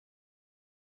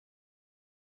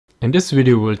In this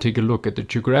video we'll take a look at the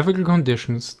geographical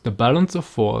conditions, the balance of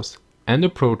force and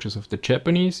approaches of the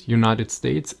Japanese, United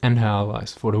States and their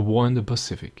allies for the war in the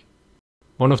Pacific.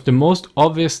 One of the most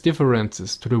obvious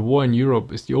differences to the war in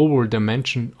Europe is the overall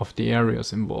dimension of the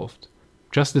areas involved.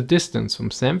 Just the distance from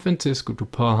San Francisco to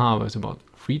Pearl Harbor is about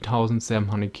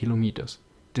 3,700 kilometers.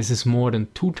 This is more than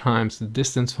 2 times the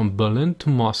distance from Berlin to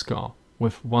Moscow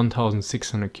with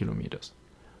 1,600 kilometers.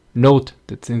 Note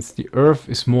that since the Earth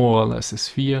is more or less a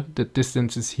sphere, the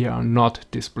distances here are not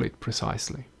displayed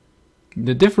precisely.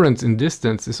 The difference in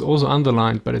distance is also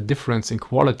underlined by the difference in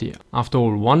quality. After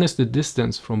all, one is the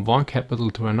distance from one capital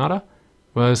to another,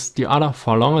 whereas the other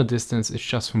far longer distance is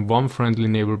just from one friendly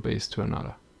naval base to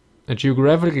another. The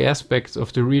geographical aspects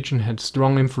of the region had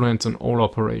strong influence on all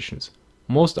operations.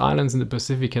 Most islands in the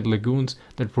Pacific had lagoons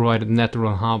that provided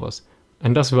natural harbors,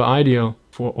 and thus were ideal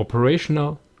for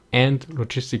operational and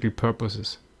logistical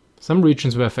purposes. Some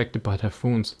regions were affected by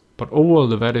typhoons, but overall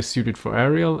the weather is suited for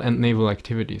aerial and naval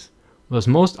activities, whereas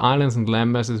most islands and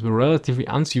landmasses were relatively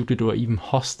unsuited or even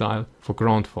hostile for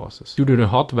ground forces, due to the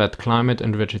hot wet climate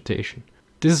and vegetation.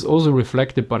 This is also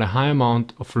reflected by the high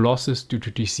amount of losses due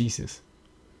to diseases.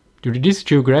 Due to these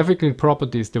geographical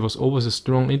properties, there was always a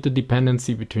strong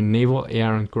interdependency between naval,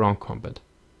 air and ground combat.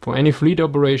 For any fleet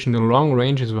operation, the long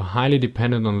ranges were highly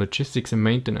dependent on logistics and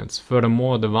maintenance.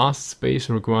 Furthermore, the vast space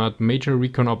required major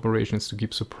recon operations to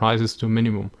keep surprises to a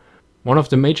minimum. One of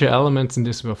the major elements in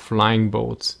this were flying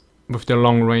boats with their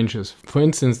long ranges. For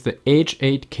instance, the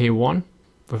H-8K1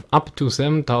 with up to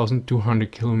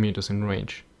 7,200 kilometers in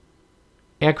range.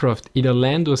 Aircraft, either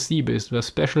land or sea-based, were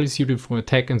specially suited for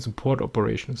attack and support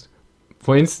operations.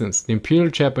 For instance, the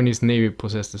Imperial Japanese Navy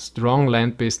possessed a strong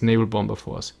land-based naval bomber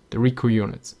force, the Rico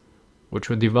units, which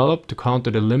were developed to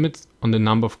counter the limits on the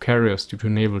number of carriers due to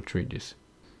naval treaties.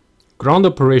 Ground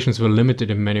operations were limited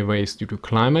in many ways due to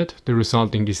climate, the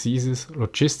resulting diseases,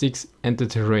 logistics and the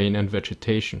terrain and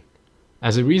vegetation.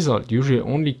 As a result, usually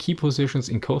only key positions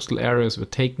in coastal areas were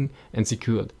taken and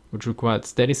secured, which required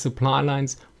steady supply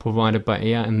lines provided by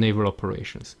air and naval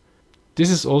operations. This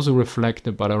is also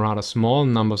reflected by the rather small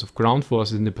numbers of ground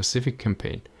forces in the Pacific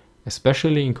campaign,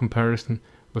 especially in comparison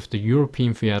with the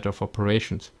European theater of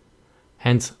operations.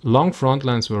 Hence, long front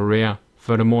lines were rare.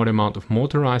 Furthermore, the amount of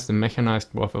motorized and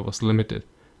mechanized warfare was limited.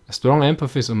 A strong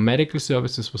emphasis on medical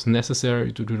services was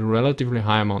necessary due to the relatively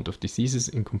high amount of diseases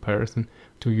in comparison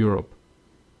to Europe.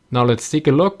 Now let's take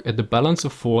a look at the balance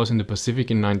of force in the Pacific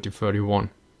in 1931.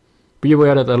 Be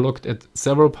aware that I looked at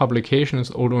several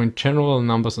publications, although in general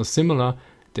numbers are similar,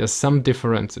 there are some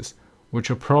differences,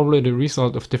 which are probably the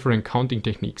result of different counting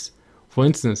techniques. For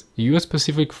instance, the US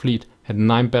Pacific Fleet had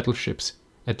 9 battleships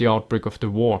at the outbreak of the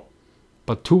war,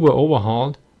 but 2 were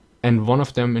overhauled and 1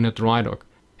 of them in a dry dock,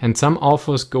 and some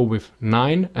authors go with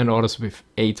 9 and others with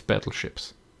 8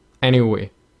 battleships.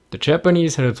 Anyway, the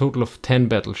Japanese had a total of 10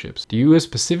 battleships, the US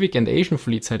Pacific and Asian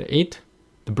fleets had 8,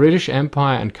 the British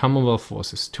Empire and Commonwealth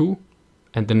forces 2,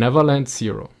 and the Netherlands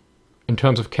 0. In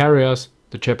terms of carriers,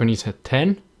 the Japanese had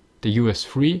 10, the US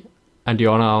 3 and the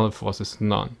other allied forces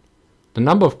none. The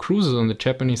number of cruisers on the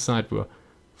Japanese side were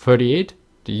 38,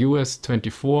 the US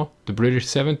 24, the British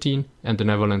 17 and the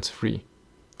Netherlands 3.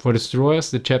 For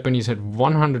destroyers, the Japanese had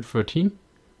 113,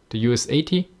 the US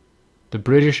 80, the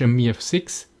British a mere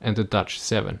 6 and the Dutch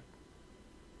 7.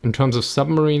 In terms of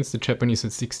submarines, the Japanese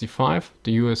had 65,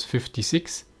 the US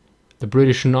 56, the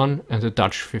British none and the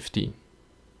Dutch 15.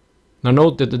 Now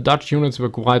note that the Dutch units were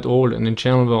quite old and in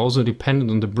general were also dependent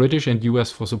on the British and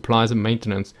US for supplies and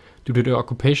maintenance due to the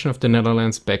occupation of the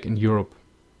Netherlands back in Europe.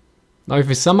 Now if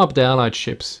we sum up the Allied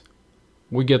ships,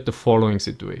 we get the following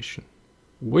situation,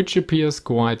 which appears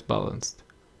quite balanced,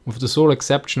 with the sole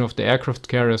exception of the aircraft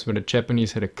carriers where the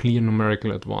Japanese had a clear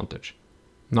numerical advantage.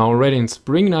 Now already in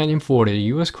spring 1940,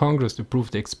 the US Congress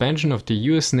approved the expansion of the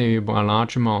US Navy by a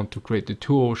large amount to create the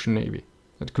two-ocean navy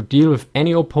that could deal with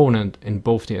any opponent in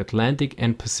both the Atlantic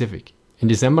and Pacific. In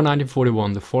December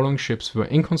 1941, the following ships were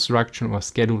in construction or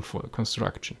scheduled for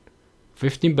construction: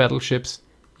 15 battleships,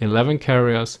 11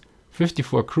 carriers,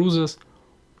 54 cruisers,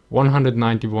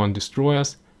 191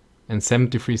 destroyers and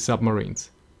 73 submarines.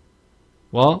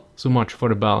 Well, so much for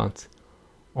the balance.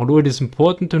 Although it is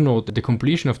important to note that the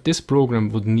completion of this program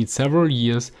would need several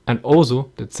years and also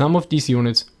that some of these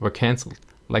units were cancelled,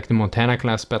 like the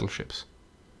Montana-class battleships.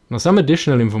 Now some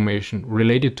additional information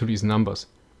related to these numbers.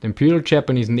 The Imperial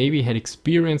Japanese Navy had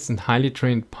experienced and highly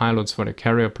trained pilots for the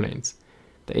carrier planes.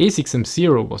 The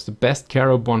A6M0 was the best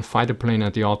carrier-borne fighter plane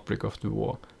at the outbreak of the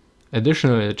war.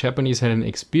 Additionally, the Japanese had an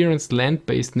experienced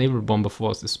land-based naval bomber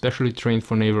force especially trained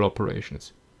for naval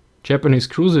operations. Japanese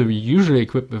cruisers were usually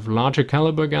equipped with larger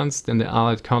caliber guns than their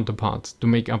Allied counterparts to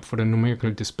make up for the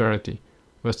numerical disparity,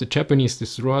 whereas the Japanese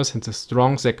destroyers had a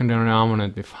strong secondary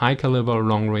armament with high caliber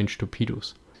long-range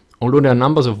torpedoes. Although their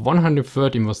numbers of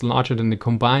 113 was larger than the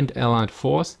combined Allied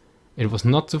force, it was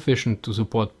not sufficient to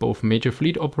support both major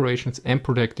fleet operations and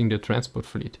protecting the transport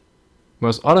fleet.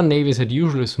 Whereas other navies had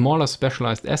usually smaller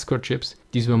specialized escort ships,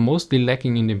 these were mostly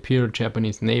lacking in the Imperial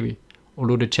Japanese Navy.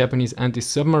 Although the Japanese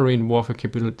anti-submarine warfare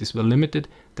capabilities were limited,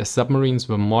 their submarines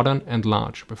were modern and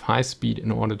large, with high speed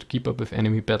in order to keep up with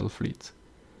enemy battle fleets.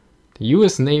 The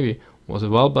US Navy was a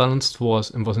well-balanced force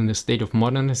and was in a state of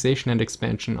modernization and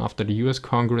expansion after the US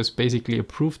Congress basically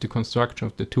approved the construction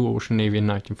of the two-ocean navy in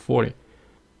 1940.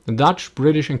 The Dutch,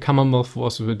 British and Commonwealth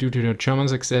forces were due to their German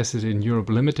successes in Europe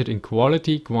limited in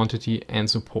quality, quantity and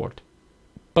support.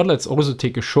 But let's also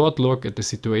take a short look at the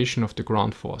situation of the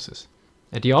ground forces.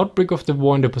 At the outbreak of the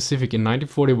war in the Pacific in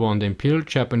 1941, the Imperial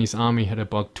Japanese Army had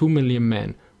about 2 million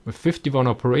men, with 51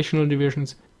 operational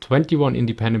divisions, 21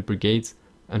 independent brigades,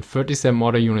 and 37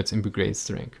 other units in brigade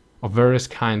strength, of various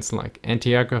kinds like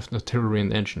anti-aircraft, artillery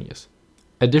and engineers.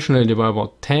 Additionally, there were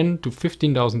about 10 to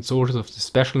 15,000 soldiers of the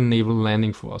Special Naval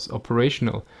Landing Force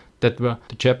operational that were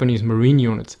the Japanese Marine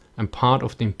units and part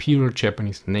of the Imperial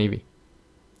Japanese Navy.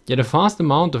 Yet a vast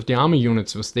amount of the army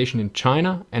units were stationed in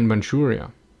China and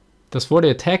Manchuria. Thus for the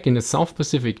attack in the South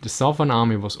Pacific, the Southern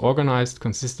Army was organized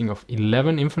consisting of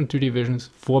 11 infantry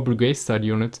divisions, 4 brigade-style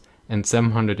units and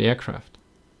 700 aircraft.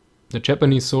 The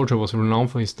Japanese soldier was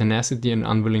renowned for his tenacity and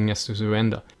unwillingness to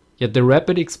surrender, yet the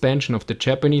rapid expansion of the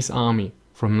Japanese army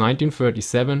from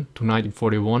 1937 to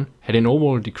 1941 had in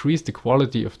overall decreased the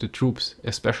quality of the troops,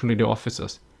 especially the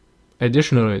officers.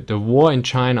 Additionally, the war in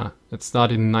China that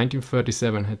started in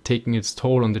 1937 had taken its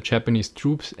toll on the Japanese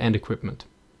troops and equipment.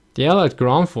 The Allied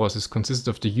ground forces consisted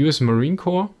of the US Marine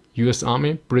Corps, US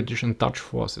Army, British and Dutch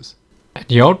forces. At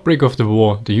the outbreak of the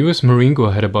war, the US Marine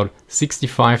Corps had about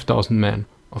 65,000 men.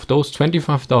 Of those,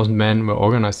 25,000 men were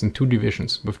organized in 2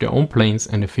 divisions with their own planes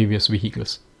and amphibious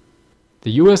vehicles.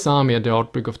 The US Army at the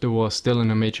outbreak of the war was still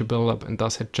in a major build-up and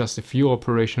thus had just a few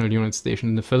operational units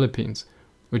stationed in the Philippines,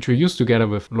 which were used together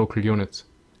with local units.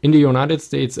 In the United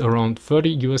States, around 30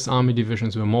 US Army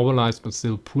divisions were mobilized but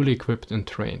still poorly equipped and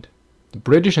trained. The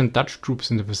British and Dutch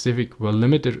troops in the Pacific were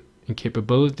limited in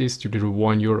capabilities due to the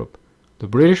war in Europe. The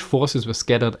British forces were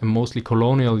scattered and mostly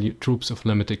colonial troops of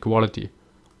limited quality.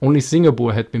 Only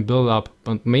Singapore had been built up,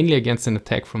 but mainly against an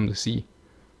attack from the sea.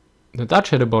 The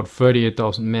Dutch had about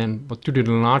 38,000 men, but due to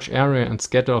the large area and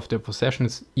scatter of their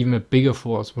possessions, even a bigger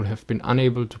force would have been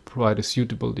unable to provide a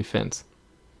suitable defense.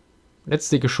 Let's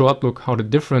take a short look how the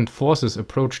different forces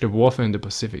approached the warfare in the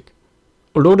Pacific.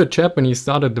 Although the Japanese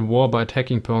started the war by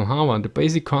attacking Pearl Harbor, the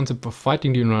basic concept for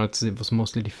fighting the United States was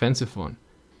mostly a defensive one.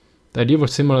 The idea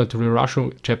was similar to the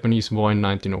Russo-Japanese War in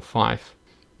 1905.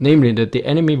 Namely, that the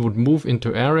enemy would move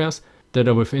into areas that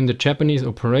are within the Japanese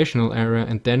operational area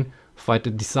and then fight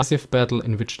a decisive battle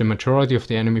in which the majority of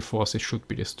the enemy forces should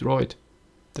be destroyed.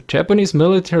 The Japanese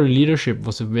military leadership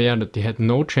was aware that they had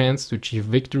no chance to achieve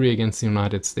victory against the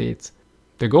United States.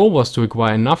 The goal was to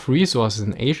acquire enough resources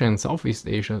in Asia and Southeast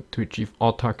Asia to achieve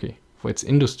autarky for its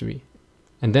industry,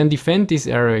 and then defend this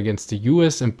area against the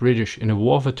US and British in a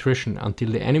war of attrition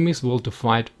until the enemy's will to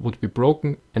fight would be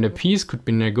broken and a peace could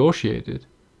be negotiated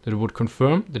that would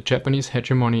confirm the Japanese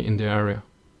hegemony in the area.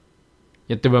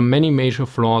 Yet there were many major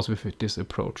flaws with this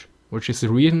approach, which is the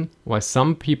reason why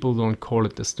some people don't call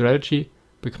it a strategy,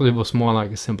 because it was more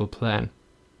like a simple plan.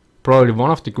 Probably one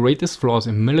of the greatest flaws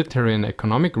in military and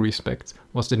economic respects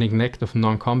was the neglect of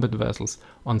non-combat vessels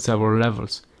on several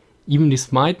levels. Even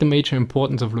despite the major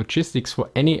importance of logistics for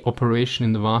any operation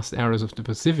in the vast areas of the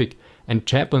Pacific and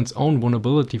Japan's own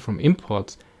vulnerability from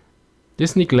imports,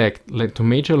 this neglect led to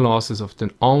major losses of their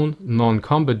own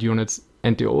non-combat units,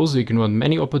 and they also ignored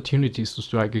many opportunities to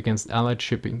strike against Allied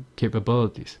shipping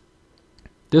capabilities.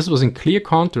 This was in clear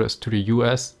contrast to the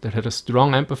US that had a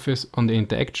strong emphasis on the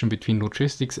interaction between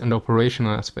logistics and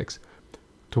operational aspects,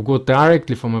 to go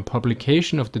directly from a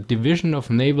publication of the Division of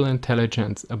Naval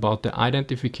Intelligence about the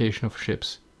identification of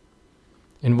ships.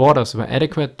 In waters where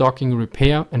adequate docking,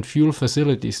 repair and fuel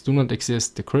facilities do not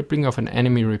exist, the crippling of an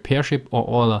enemy repair ship or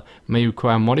order may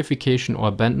require modification or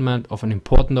abandonment of an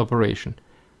important operation.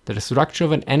 The destruction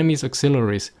of an enemy's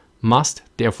auxiliaries must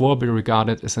therefore be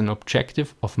regarded as an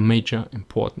objective of major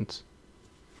importance.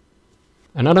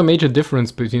 Another major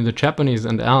difference between the Japanese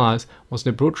and the Allies was the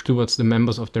approach towards the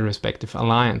members of their respective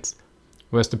alliance.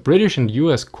 Whereas the British and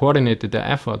US coordinated their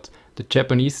efforts, the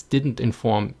Japanese didn't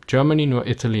inform Germany nor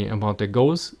Italy about their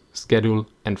goals, schedule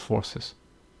and forces.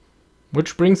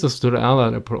 Which brings us to the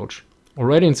Allied approach.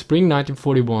 Already in spring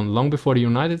 1941, long before the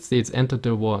United States entered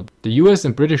the war, the US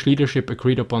and British leadership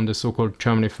agreed upon the so-called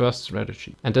Germany First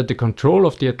strategy, and that the control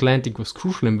of the Atlantic was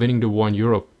crucial in winning the war in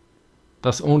Europe.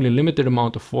 Thus only a limited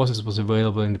amount of forces was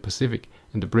available in the Pacific,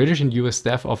 and the British and US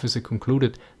staff officer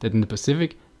concluded that in the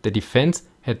Pacific, the defense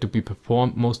had to be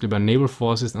performed mostly by naval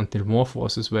forces until more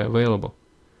forces were available.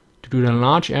 Due to the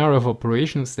large area of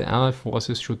operations, the Allied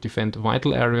forces should defend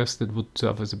vital areas that would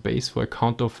serve as a base for a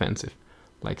counteroffensive,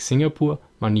 like Singapore,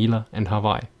 Manila and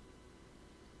Hawaii.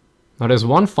 Now there's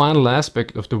one final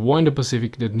aspect of the war in the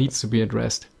Pacific that needs to be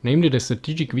addressed, namely the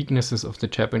strategic weaknesses of the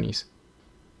Japanese.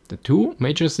 The two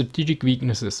major strategic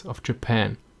weaknesses of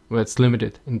Japan were its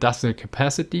limited industrial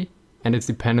capacity and its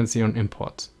dependency on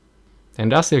imports. The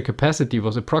industrial capacity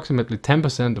was approximately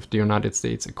 10% of the United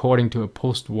States according to a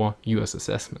post-war US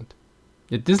assessment.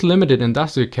 Yet this limited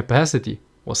industrial capacity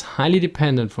was highly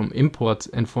dependent from imports,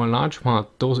 and for a large part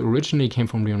those originally came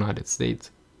from the United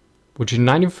States, which in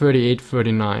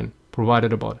 1938-39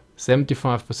 provided about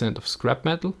 75% of scrap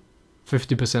metal,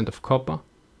 50% of copper,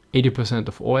 80%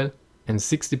 of oil and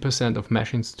 60% of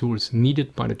machines tools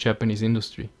needed by the Japanese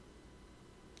industry.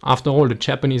 After all, the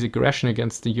Japanese aggression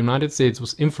against the United States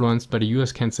was influenced by the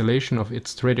US cancellation of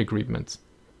its trade agreements.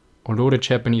 Although the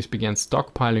Japanese began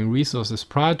stockpiling resources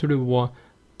prior to the war,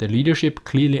 the leadership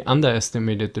clearly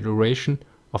underestimated the duration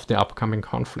of the upcoming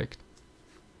conflict.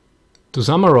 To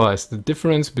summarize, the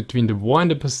difference between the war in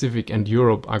the Pacific and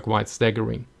Europe are quite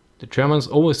staggering. The Germans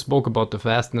always spoke about the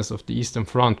vastness of the Eastern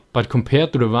Front, but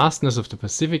compared to the vastness of the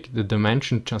Pacific, the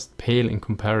dimensions just pale in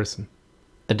comparison.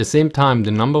 At the same time,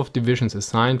 the number of divisions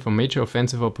assigned for major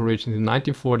offensive operations in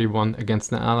 1941 against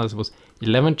the Allies was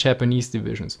 11 Japanese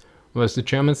divisions, whereas the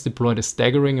Germans deployed a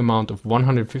staggering amount of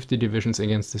 150 divisions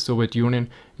against the Soviet Union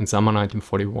in summer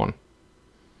 1941.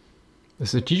 The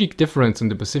strategic difference in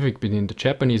the Pacific between the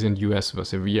Japanese and US were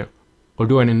severe,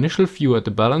 although an initial view at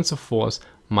the balance of force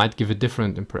might give a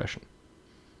different impression.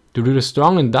 Due to the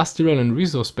strong industrial and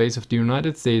resource base of the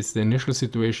United States, the initial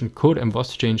situation could and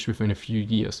was changed within a few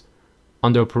years.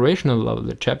 On the operational level,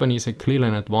 the Japanese had clearly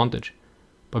an advantage,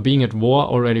 by being at war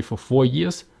already for 4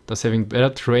 years, thus having better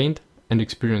trained and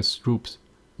experienced troops,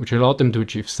 which allowed them to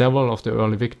achieve several of their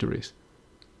early victories.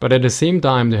 But at the same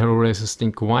time they had already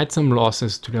sustained quite some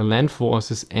losses to their land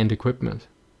forces and equipment.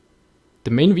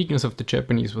 The main weakness of the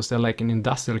Japanese was their lack in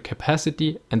industrial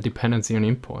capacity and dependency on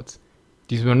imports.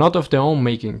 These were not of their own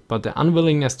making, but their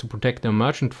unwillingness to protect their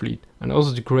merchant fleet and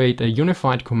also to create a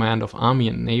unified command of army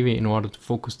and navy in order to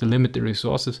focus the limited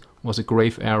resources was a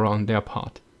grave error on their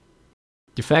part.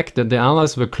 The fact that the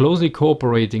Allies were closely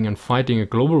cooperating and fighting a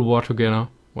global war together,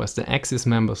 whereas the Axis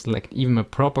members lacked even a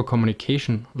proper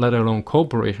communication, let alone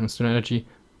cooperation strategy,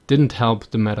 didn't help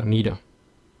the matter neither.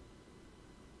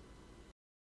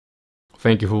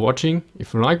 Thank you for watching.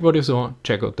 If you liked what you saw,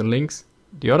 check out the links,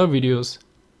 the other videos,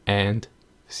 and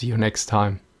see you next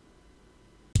time.